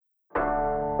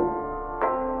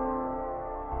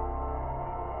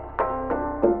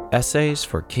Essays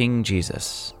for King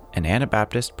Jesus, an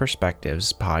Anabaptist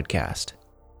Perspectives podcast.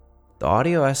 The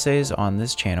audio essays on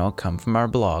this channel come from our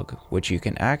blog, which you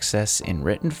can access in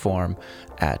written form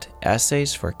at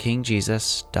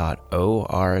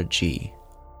essaysforkingjesus.org.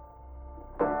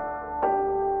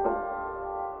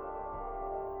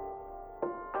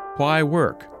 Why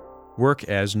Work? Work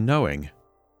as Knowing.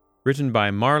 Written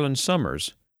by Marlin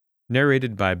Sommers.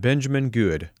 Narrated by Benjamin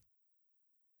Good.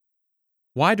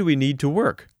 Why do we need to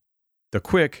work? The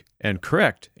quick and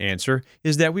correct answer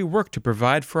is that we work to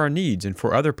provide for our needs and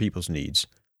for other people's needs.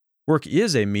 Work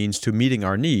is a means to meeting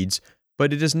our needs,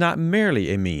 but it is not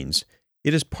merely a means.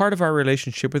 It is part of our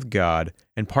relationship with God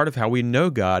and part of how we know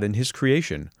God and His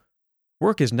creation.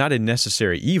 Work is not a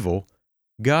necessary evil.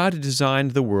 God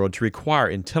designed the world to require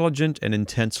intelligent and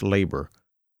intense labor.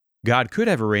 God could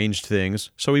have arranged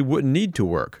things so He wouldn't need to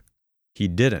work. He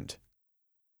didn't.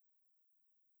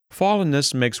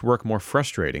 Fallenness makes work more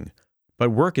frustrating, but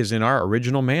work is in our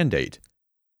original mandate.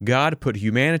 God put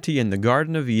humanity in the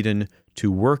Garden of Eden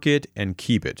to work it and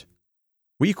keep it.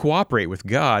 We cooperate with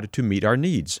God to meet our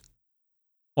needs.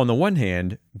 On the one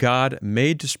hand, God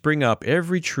made to spring up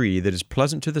every tree that is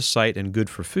pleasant to the sight and good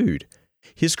for food.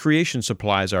 His creation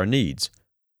supplies our needs.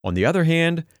 On the other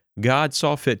hand, God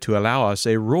saw fit to allow us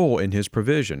a role in His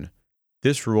provision.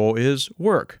 This role is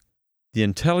work, the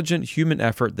intelligent human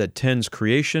effort that tends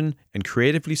creation and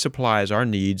creatively supplies our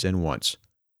needs and wants.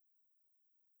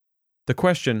 The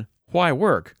question, why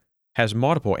work, has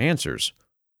multiple answers.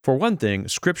 For one thing,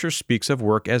 Scripture speaks of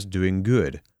work as doing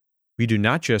good. We do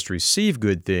not just receive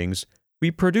good things, we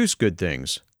produce good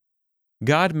things.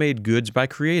 God made goods by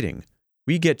creating.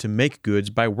 We get to make goods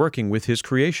by working with His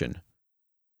creation.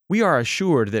 We are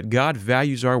assured that God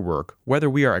values our work, whether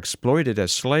we are exploited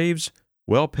as slaves,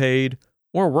 well paid,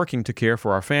 or working to care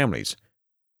for our families.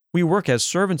 We work as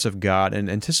servants of God and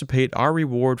anticipate our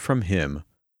reward from Him.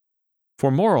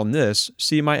 For more on this,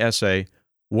 see my essay,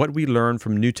 What We Learn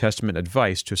from New Testament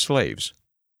Advice to Slaves.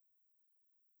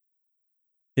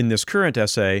 In this current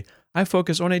essay, I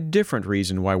focus on a different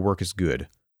reason why work is good.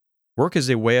 Work is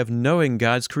a way of knowing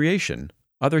God's creation,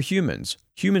 other humans,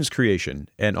 humans' creation,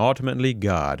 and ultimately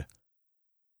God.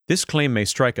 This claim may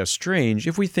strike us strange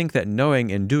if we think that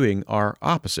knowing and doing are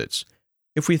opposites,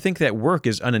 if we think that work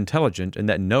is unintelligent and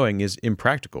that knowing is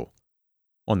impractical.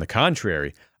 On the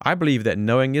contrary, I believe that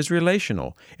knowing is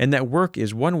relational and that work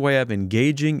is one way of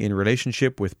engaging in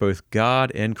relationship with both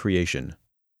God and creation.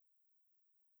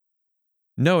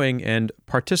 Knowing and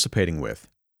participating with.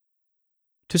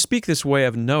 To speak this way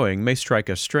of knowing may strike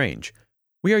us strange.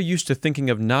 We are used to thinking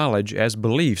of knowledge as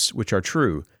beliefs which are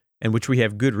true and which we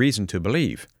have good reason to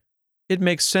believe. It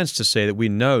makes sense to say that we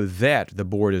know that the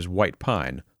board is white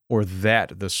pine, or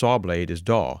that the saw blade is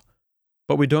dull.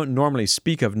 But we don't normally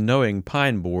speak of knowing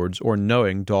pine boards or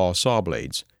knowing dull saw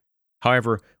blades.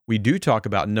 However, we do talk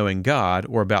about knowing God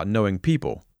or about knowing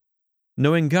people.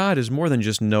 Knowing God is more than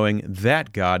just knowing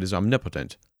that God is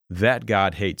omnipotent, that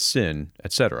God hates sin,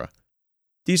 etc.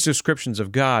 These descriptions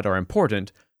of God are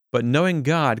important, but knowing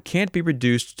God can't be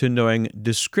reduced to knowing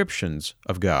descriptions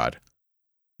of God.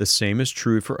 The same is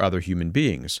true for other human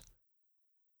beings.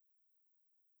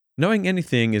 Knowing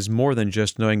anything is more than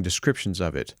just knowing descriptions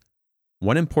of it.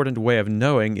 One important way of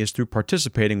knowing is through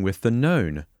participating with the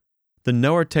known. The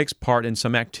knower takes part in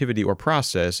some activity or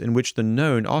process in which the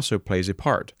known also plays a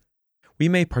part. We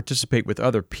may participate with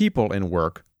other people in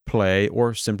work, play,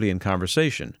 or simply in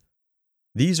conversation.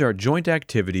 These are joint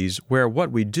activities where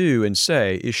what we do and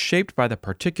say is shaped by the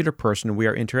particular person we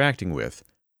are interacting with.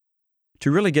 To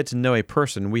really get to know a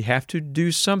person, we have to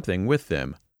do something with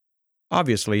them.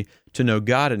 Obviously, to know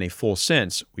God in a full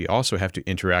sense, we also have to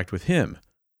interact with Him.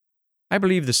 I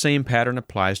believe the same pattern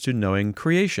applies to knowing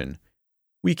creation.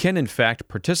 We can in fact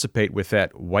participate with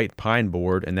that white pine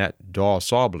board and that dull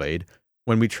saw blade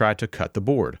when we try to cut the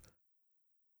board.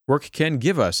 Work can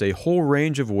give us a whole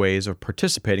range of ways of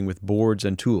participating with boards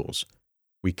and tools.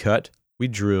 We cut, we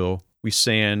drill, we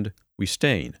sand, we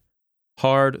stain.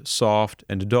 Hard, soft,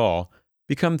 and dull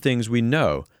become things we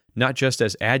know, not just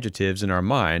as adjectives in our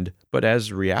mind, but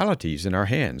as realities in our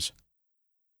hands.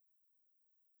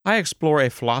 I explore a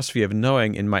philosophy of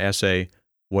knowing in my essay,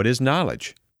 What is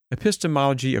Knowledge?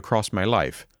 Epistemology Across My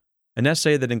Life, an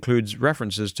essay that includes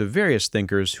references to various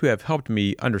thinkers who have helped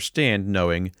me understand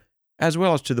knowing, as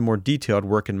well as to the more detailed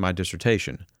work in my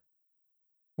dissertation.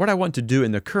 What I want to do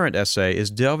in the current essay is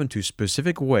delve into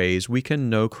specific ways we can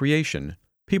know creation,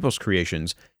 people's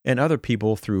creations, and other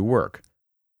people through work.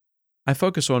 I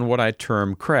focus on what I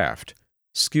term craft,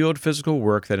 skilled physical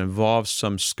work that involves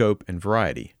some scope and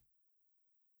variety.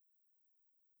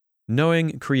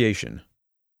 Knowing creation.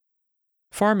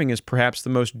 Farming is perhaps the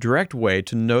most direct way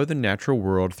to know the natural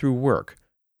world through work.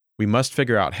 We must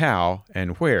figure out how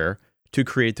and where to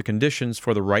create the conditions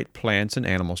for the right plants and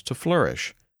animals to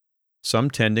flourish. Some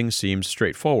tending seems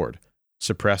straightforward: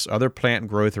 suppress other plant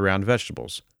growth around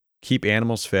vegetables, keep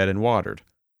animals fed and watered.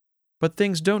 But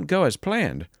things don't go as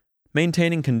planned.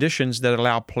 Maintaining conditions that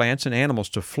allow plants and animals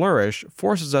to flourish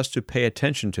forces us to pay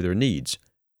attention to their needs.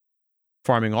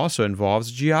 Farming also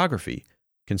involves geography,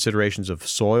 considerations of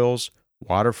soils,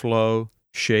 water flow,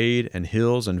 shade, and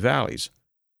hills and valleys.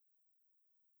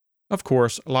 Of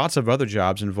course, lots of other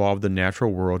jobs involve the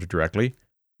natural world directly: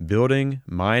 building,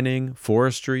 mining,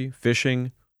 forestry,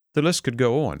 fishing. The list could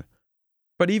go on.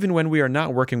 But even when we are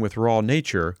not working with raw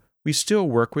nature, we still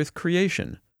work with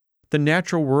creation. The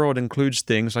natural world includes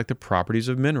things like the properties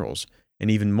of minerals,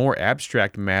 and even more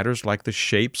abstract matters like the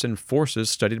shapes and forces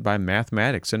studied by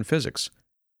mathematics and physics.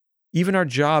 Even our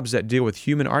jobs that deal with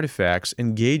human artifacts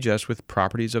engage us with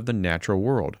properties of the natural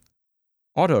world.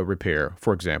 Auto repair,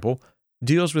 for example,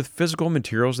 deals with physical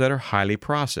materials that are highly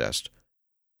processed.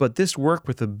 But this work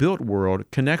with the built world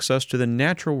connects us to the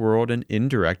natural world in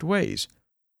indirect ways.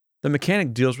 The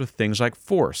mechanic deals with things like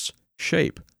force,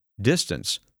 shape,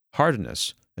 distance,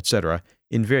 hardness, etc.,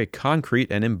 in very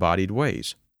concrete and embodied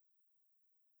ways.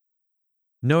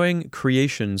 Knowing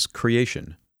creation's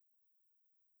creation.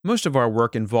 Most of our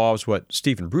work involves what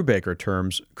Stephen Brubaker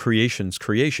terms creation's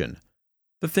creation,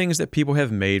 the things that people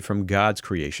have made from God's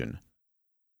creation.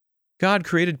 God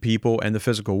created people and the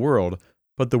physical world,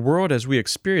 but the world as we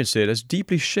experience it is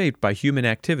deeply shaped by human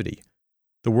activity.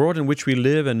 The world in which we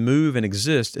live and move and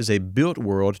exist is a built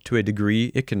world to a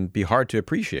degree it can be hard to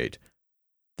appreciate.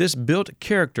 This built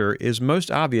character is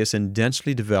most obvious in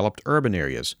densely developed urban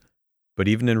areas, but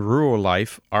even in rural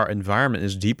life, our environment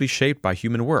is deeply shaped by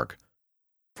human work.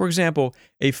 For example,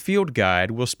 a field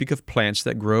guide will speak of plants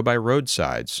that grow by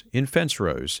roadsides, in fence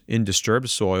rows, in disturbed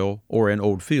soil, or in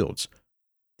old fields.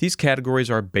 These categories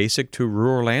are basic to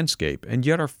rural landscape and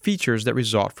yet are features that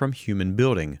result from human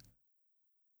building.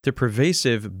 The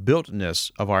pervasive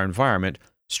builtness of our environment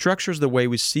structures the way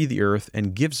we see the earth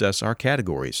and gives us our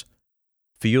categories.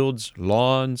 Fields,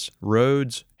 lawns,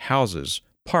 roads, houses,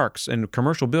 parks, and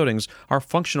commercial buildings are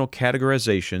functional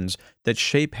categorizations that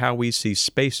shape how we see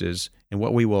spaces and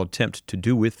what we will attempt to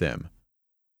do with them.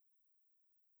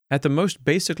 At the most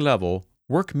basic level,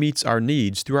 work meets our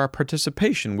needs through our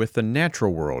participation with the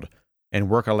natural world, and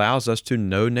work allows us to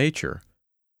know nature.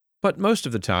 But most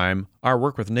of the time, our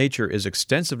work with nature is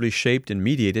extensively shaped and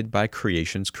mediated by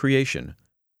creation's creation.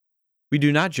 We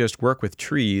do not just work with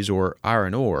trees or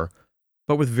iron ore,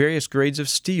 but with various grades of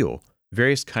steel,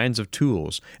 various kinds of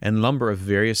tools, and lumber of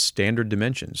various standard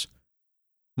dimensions.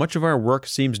 Much of our work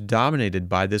seems dominated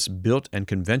by this built and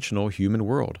conventional human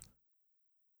world.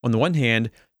 On the one hand,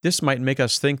 this might make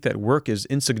us think that work is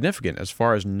insignificant as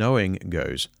far as knowing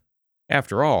goes.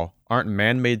 After all, aren't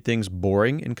man-made things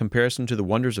boring in comparison to the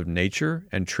wonders of nature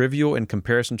and trivial in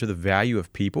comparison to the value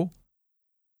of people?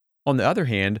 On the other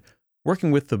hand,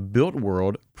 working with the built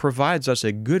world provides us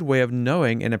a good way of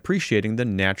knowing and appreciating the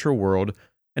natural world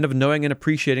and of knowing and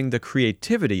appreciating the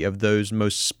creativity of those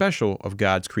most special of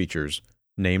God's creatures,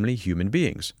 namely human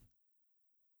beings.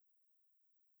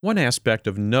 One aspect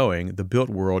of knowing the built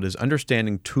world is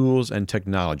understanding tools and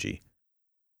technology.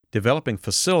 Developing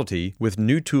facility with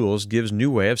new tools gives new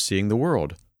way of seeing the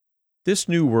world. This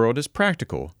new world is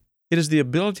practical. It is the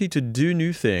ability to do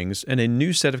new things and a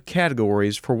new set of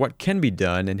categories for what can be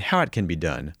done and how it can be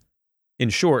done. In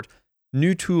short,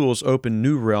 new tools open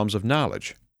new realms of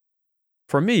knowledge.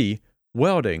 For me,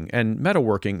 welding and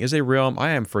metalworking is a realm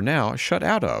I am for now shut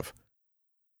out of.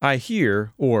 I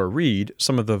hear or read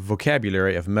some of the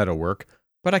vocabulary of metalwork,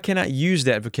 but I cannot use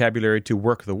that vocabulary to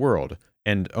work the world,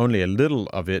 and only a little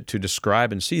of it to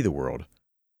describe and see the world.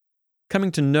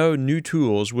 Coming to know new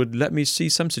tools would let me see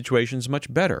some situations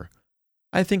much better.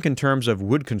 I think in terms of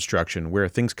wood construction, where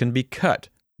things can be cut,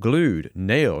 glued,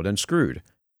 nailed, and screwed.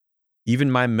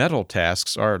 Even my metal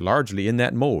tasks are largely in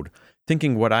that mold,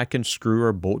 thinking what I can screw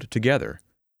or bolt together.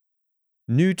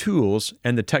 New tools,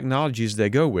 and the technologies they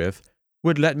go with,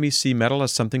 would let me see metal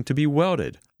as something to be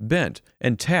welded, bent,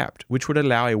 and tapped, which would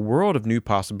allow a world of new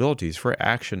possibilities for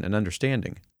action and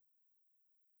understanding.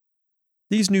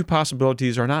 These new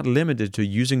possibilities are not limited to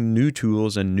using new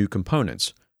tools and new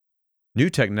components. New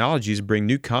technologies bring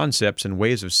new concepts and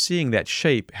ways of seeing that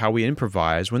shape how we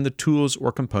improvise when the tools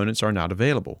or components are not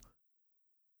available.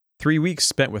 3 weeks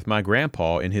spent with my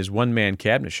grandpa in his one-man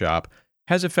cabinet shop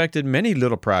has affected many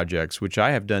little projects which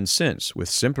I have done since with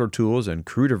simpler tools and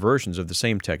cruder versions of the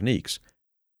same techniques.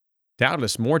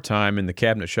 Doubtless more time in the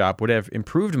cabinet shop would have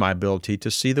improved my ability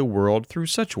to see the world through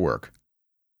such work.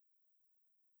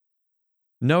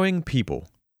 Knowing people.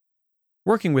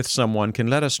 Working with someone can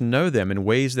let us know them in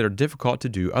ways that are difficult to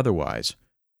do otherwise.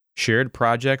 Shared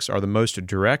projects are the most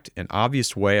direct and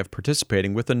obvious way of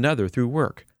participating with another through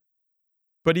work.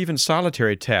 But even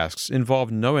solitary tasks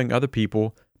involve knowing other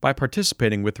people by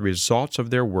participating with the results of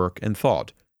their work and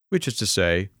thought, which is to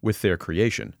say, with their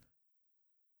creation.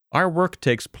 Our work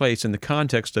takes place in the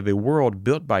context of a world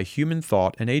built by human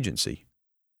thought and agency.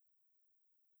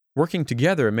 Working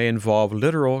together may involve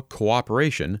literal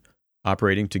cooperation,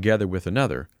 operating together with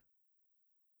another.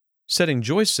 Setting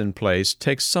joists in place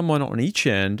takes someone on each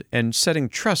end, and setting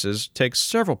trusses takes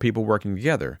several people working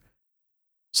together.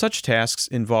 Such tasks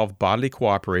involve bodily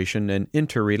cooperation and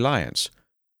interreliance.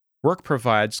 Work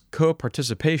provides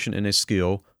co-participation in a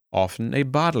skill, often a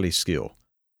bodily skill.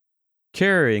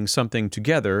 Carrying something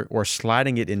together or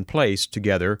sliding it in place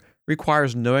together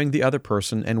requires knowing the other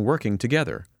person and working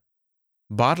together.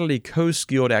 Bodily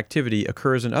co-skilled activity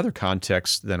occurs in other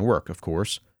contexts than work, of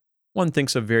course. One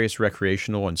thinks of various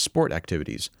recreational and sport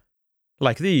activities.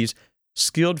 Like these,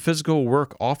 skilled physical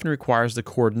work often requires the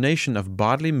coordination of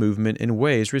bodily movement in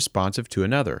ways responsive to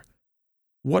another.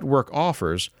 What work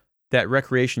offers, that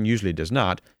recreation usually does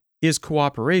not, is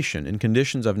cooperation in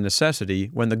conditions of necessity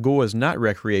when the goal is not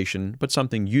recreation but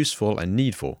something useful and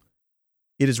needful.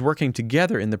 It is working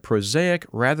together in the prosaic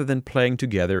rather than playing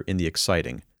together in the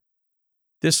exciting.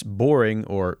 This boring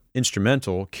or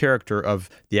instrumental character of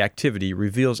the activity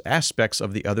reveals aspects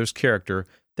of the other's character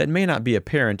that may not be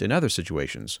apparent in other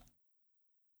situations.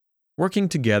 Working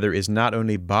together is not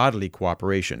only bodily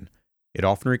cooperation, it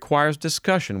often requires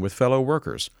discussion with fellow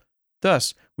workers.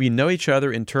 Thus, we know each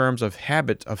other in terms of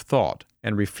habit of thought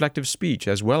and reflective speech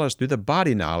as well as through the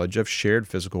body knowledge of shared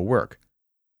physical work.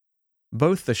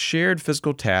 Both the shared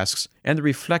physical tasks and the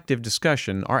reflective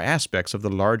discussion are aspects of the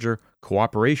larger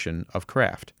cooperation of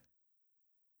craft.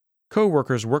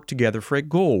 Co-workers work together for a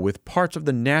goal with parts of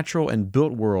the natural and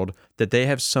built world that they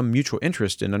have some mutual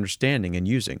interest in understanding and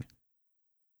using.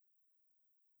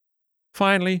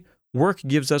 Finally, work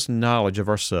gives us knowledge of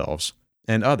ourselves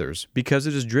and others because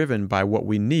it is driven by what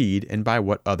we need and by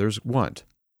what others want.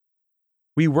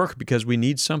 We work because we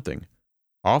need something.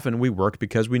 Often we work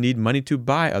because we need money to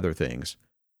buy other things.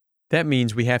 That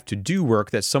means we have to do work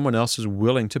that someone else is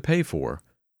willing to pay for.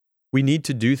 We need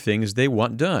to do things they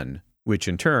want done, which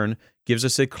in turn gives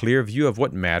us a clear view of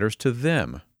what matters to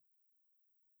them.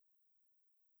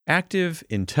 Active,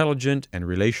 intelligent, and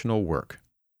relational work.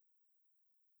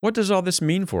 What does all this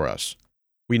mean for us?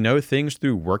 We know things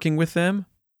through working with them?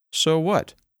 So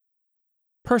what?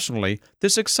 Personally,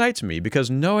 this excites me because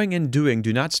knowing and doing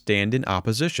do not stand in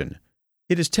opposition.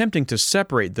 It is tempting to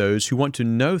separate those who want to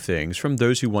know things from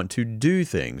those who want to do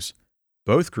things.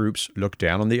 Both groups look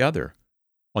down on the other.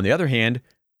 On the other hand,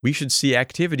 we should see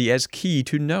activity as key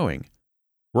to knowing.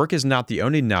 Work is not the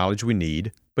only knowledge we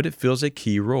need, but it fills a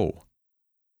key role.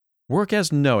 Work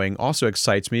as knowing also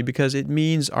excites me because it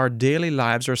means our daily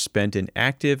lives are spent in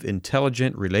active,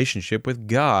 intelligent relationship with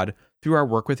God through our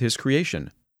work with His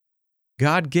creation.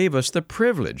 God gave us the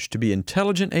privilege to be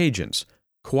intelligent agents,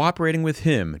 cooperating with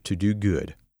Him to do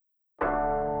good.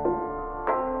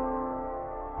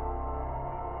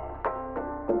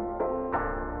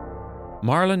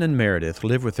 Marlin and Meredith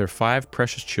live with their 5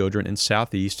 precious children in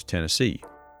southeast Tennessee.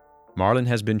 Marlin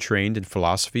has been trained in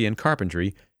philosophy and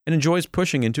carpentry and enjoys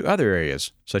pushing into other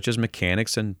areas, such as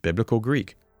mechanics and biblical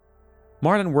Greek.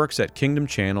 Marlin works at Kingdom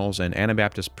Channels and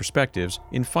Anabaptist Perspectives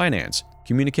in finance,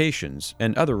 communications,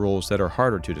 and other roles that are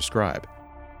harder to describe.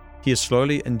 He is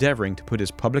slowly endeavoring to put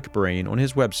his public brain on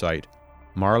his website,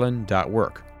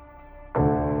 marlin.work.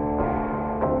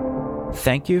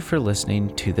 Thank you for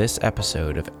listening to this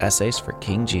episode of Essays for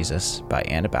King Jesus by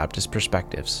Anabaptist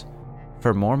Perspectives.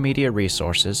 For more media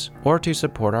resources or to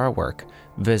support our work,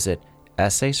 visit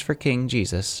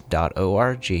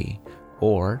essaysforkingjesus.org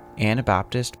or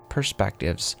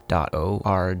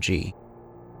anabaptistperspectives.org.